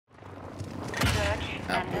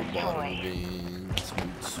bottom beans.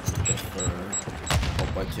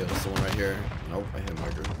 Hope I kill someone right here. Nope, I hit my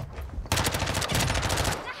girl.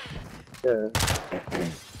 Yeah.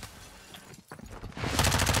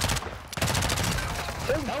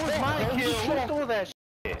 That was my kill. Who stole that shit?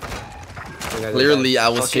 Clearly, I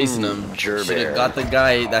was chasing him. Should have got the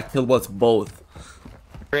guy that killed us both.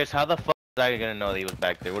 Chris, how the fuck was I gonna know that he was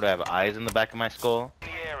back there? Would I have eyes in the back of my skull?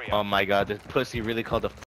 Oh my god, this pussy really called the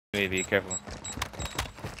f me. Be careful.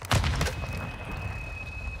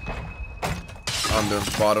 Under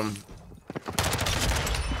bottom.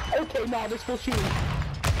 Okay, nah, this full cheating.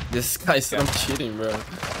 This guy said I'm cheating, bro.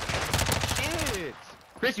 Shit!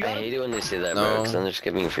 Chris, you I hate it when they say that, bro, because then they're just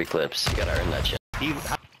giving me free clips. You gotta earn that shit.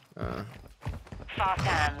 Fast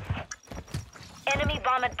hands. Enemy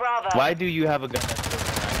bomb at Bravo. Why do you have a gun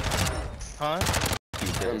that's huh?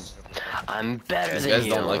 I'm better These than guys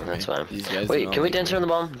you. don't like That's me. fine. These guys Wait, don't can we like dance me. around the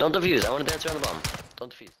bomb? Don't defuse. I want to dance around the bomb.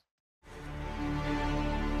 Don't defuse.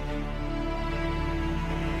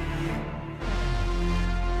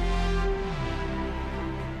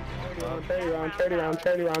 Turn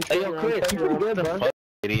around. Hey, yo, Chris, you pretty good, bro.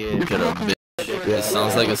 Idiot. Shut up, bitch. It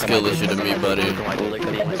sounds like a skill issue to me, buddy.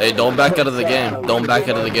 Hey, don't back out of the game. Don't back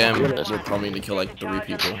out of the game. We're probably gonna kill like 3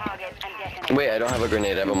 people. Wait, I don't have a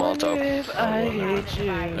grenade. I have a Molotov. I hate you.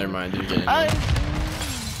 Never mind, you're getting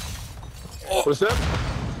What's up?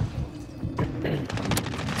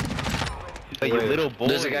 You little boy.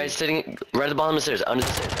 There's a guy sitting right at the bottom of the stairs. Under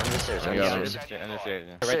the stairs. Under the stairs. Under the stairs.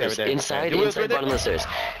 Right there. Inside bottom of the stairs.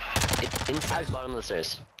 Inside bottom of the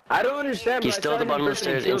stairs. I don't understand. He's still at the bottom of the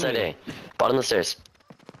stairs. Inside A. Bottom of the stairs.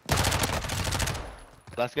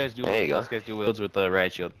 Last guys do. There you go. Last guys do wields with the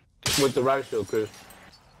riot shield. With the right shield, Chris.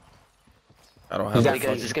 I don't have Hey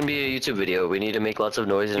guys, this is gonna be a YouTube video. We need to make lots of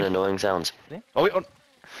noise and annoying sounds. Oh wait. Oh.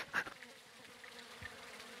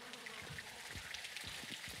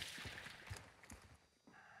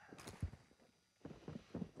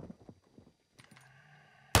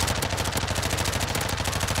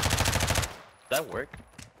 That work?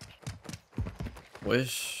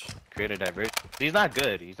 Wish. Create a diversion. He's not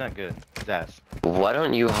good. He's not good. His ass. Why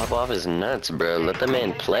don't you hop off his nuts, bro? Let the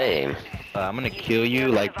man play. I'm gonna kill you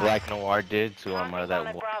like Black Noir did to that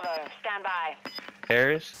Bravo, stand by.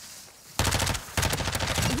 Paris.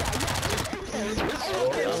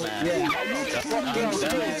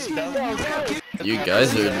 You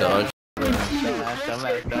guys are dog.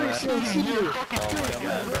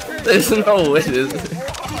 There's no way this.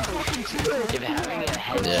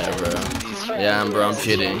 Yeah, bro. Yeah, bro. I'm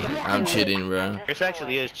cheating. I'm cheating, bro. Chris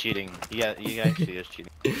actually is cheating. He actually is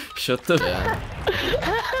cheating. Shut the. Yeah.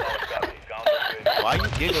 Why are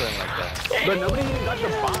you giggling like that? But nobody even got the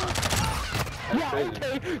bomb.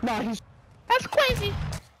 Nah, he's. That's crazy.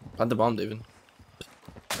 Plant the bomb, David.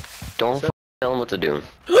 Don't tell him what to do.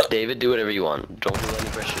 David, do whatever you want. Don't feel any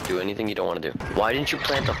pressure. Do anything you don't want to do. Why didn't you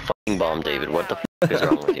plant the fucking bomb, David? What the f is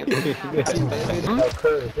wrong with you?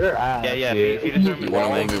 Yeah. You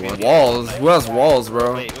want to 1v1 walls? Who has walls,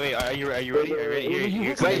 bro? Wait. Are you ready? You're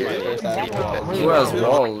Who has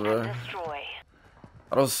walls, bro?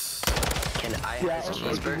 I don't. Can I have this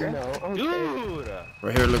cheeseburger? Dude!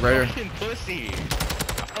 Right here, look right here. Fucking pussy!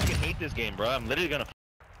 I fucking hate this game, bro. I'm literally gonna.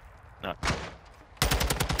 No.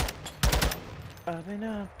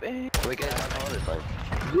 Wait, guys, I'll call this time.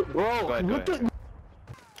 Bro, Go ahead.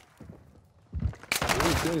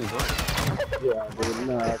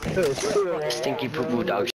 Stinky poo poo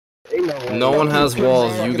dog. No one has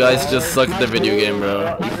walls. You guys just suck at the video game,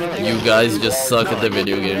 bro. You guys just suck at the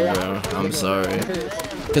video game, bro. I'm sorry.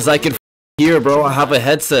 Cause I can hear, bro. I have a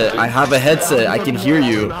headset. I can hear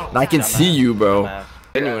you. And I can see you, bro.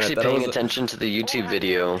 If you're actually paying attention to the YouTube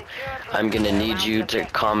video, I'm gonna need you to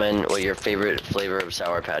comment what your favorite flavor of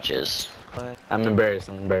Sour Patch is. I'm embarrassed.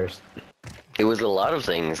 It was a lot of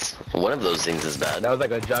things. One of those things is bad. That was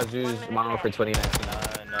like a Jazu's model for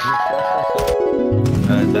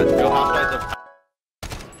 2019. That's Real Housewives of.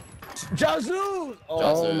 Jazu!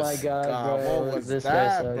 Oh my god, bro. What was this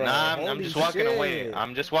guy? Nah, I'm just walking away.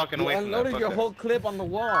 I'm just walking away from that. Unloaded your whole clip on the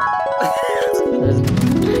wall.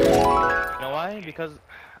 You know why? Because.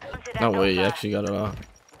 No way, you actually got it off.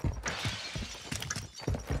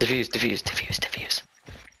 Defuse.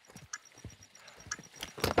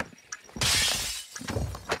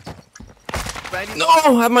 No,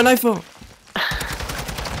 I have my knife out.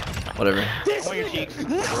 Whatever. On your cheeks.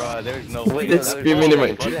 Bruh, there's no Wait, way. It's screaming in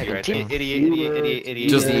my Idiot.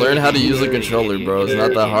 Just learn how to use a controller, bro. It's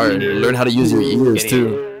not that hard. Learn how to use your ears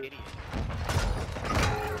too.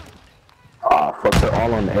 Ah, fuck, they're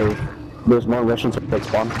all on A. There's more Russians at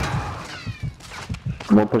spawn.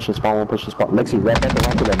 One push the spawn. Lexi, right back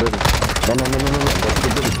around to that building. No.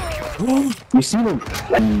 You seen him?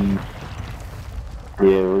 Yeah,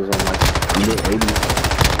 it was on like mid-80s.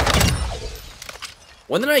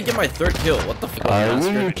 When did I get my third kill? What the fuck?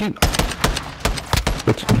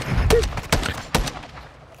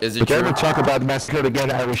 Is it If you true? ever talk about massacre again,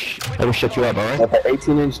 I will shut you up, alright? Like an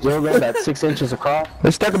 18-inch dildo that's 6 inches across.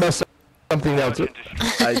 Let's talk about something else.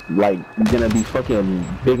 Like, you gonna be fucking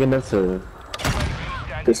big enough to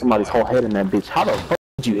get somebody's whole head in that bitch. How the fuck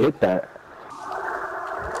did you hit that?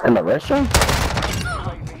 In the restaurant?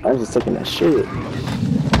 I was just taking that shit.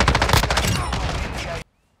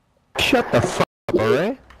 Shut the fuck up,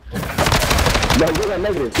 alright? No, you got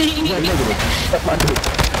negative. You got negative. That's my dick.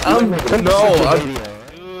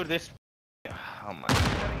 Dude, this. Oh my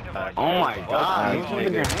god. Oh my god.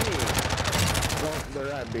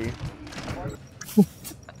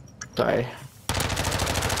 Sorry.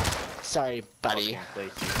 Sorry, buddy.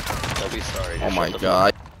 Don't be sorry. Oh just my shut the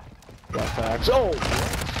god. So,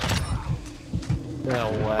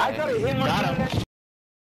 No way. I gotta hit my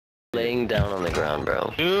Laying down on the ground,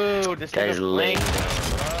 bro. Dude, this Guy's is laying down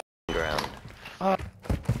on the ground.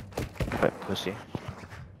 Wait, pussy.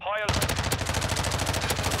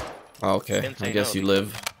 Okay, Didn't I say guess no. you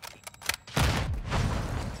live.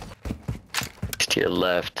 To your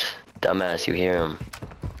left. Dumbass, you hear him.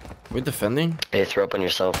 We're defending? Hey, throw up on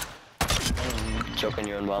yourself. Choke on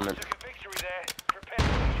your own vomit.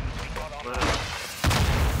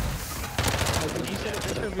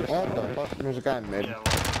 What the fuck? There's a guy in mid.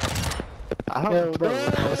 God, bro.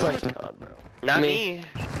 Not me.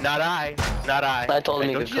 Not I. Not I. I told him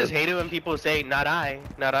he Don't could you just cook. hate it when people say, not I.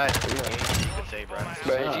 Not I. You could say, bro.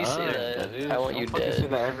 Bro, if you say that, I want you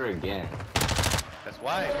dead. ever again. That's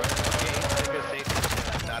why, bro. Okay, you could say,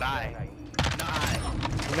 not I. Not I.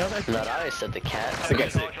 You know that? Not I, said the cat.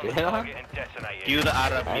 Cue the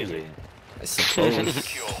Arab music. I suppose.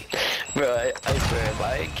 Bro, I swear, if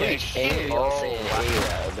I catch any of y'all saying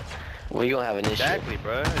Arab, we gonna have an issue. Exactly,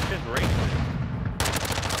 bro. It's just racist.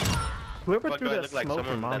 Whoever Fuck, threw do I that look like smoke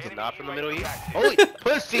someone from that's not from the Middle East? Holy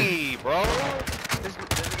pussy, bro! This guy,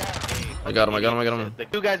 I got him. The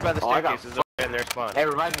two guys by the staircase is over in their spawn. Hey,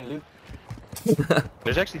 revive me, Luke.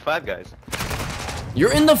 There's actually 5 guys.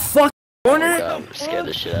 You're in the fucking Oh my corner? god, scared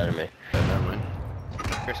the shit out of me. Never mind.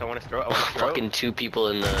 Chris, I want to throw. Fucking 2 people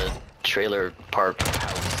in the trailer park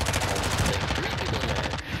house. Like 3 people in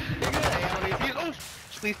there. Oh,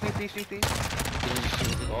 please.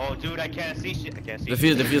 Oh, dude, I can't see shit. I can't see.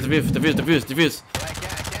 Defuse. I can't.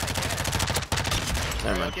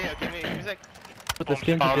 Never mind. Okay, wait, give me a sec. Put the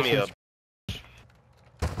skin Call me up.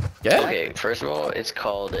 Yeah? Okay, first of all, it's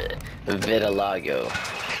called Vitiligo.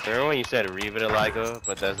 Remember when you said Revitiligo,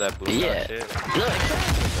 but that's that blue Yeah. shit? No,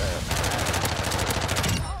 exactly.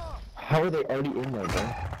 How are they already in there, bro?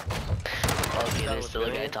 Okay, there's still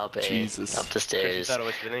a guy top A. Jesus. Up the stairs. Thought it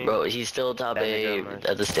was Vinny? Bro, he's still top That A nigga, man.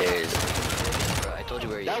 at the stairs. Bro, I told you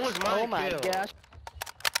where he That is. was my Oh my kill. gosh.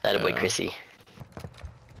 That boy, Yeah. Chrissy.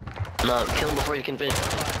 No, kill him before you can finish.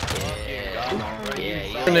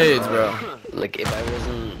 Yeah. Grenades, bro. Like, if I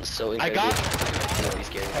wasn't so I got incredibly, I'd be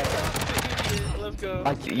scared. Let's go.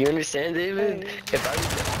 You understand, David? If I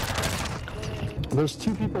There's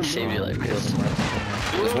 2 people. save your life, Chris.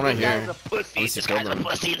 There's one right here. This guy's a pussy. At least you This killed guy's a him.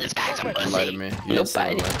 pussy. This guy's a You pussy. lied to me. You didn't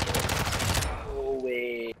say Nobody. that. No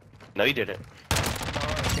way. No, you didn't.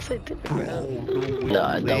 Yes, I did, bro.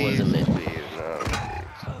 No, that wasn't me.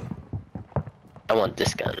 I want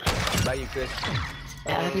this gun. Bye, you, Chris.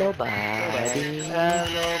 Have nobody.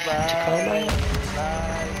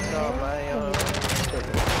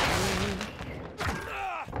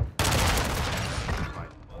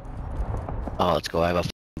 Oh, let's go. I have a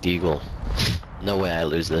f***ing deagle. No way I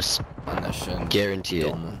lose this. On that shit. Guarantee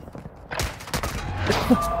it. Dumb.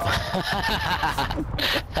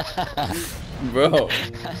 Bro.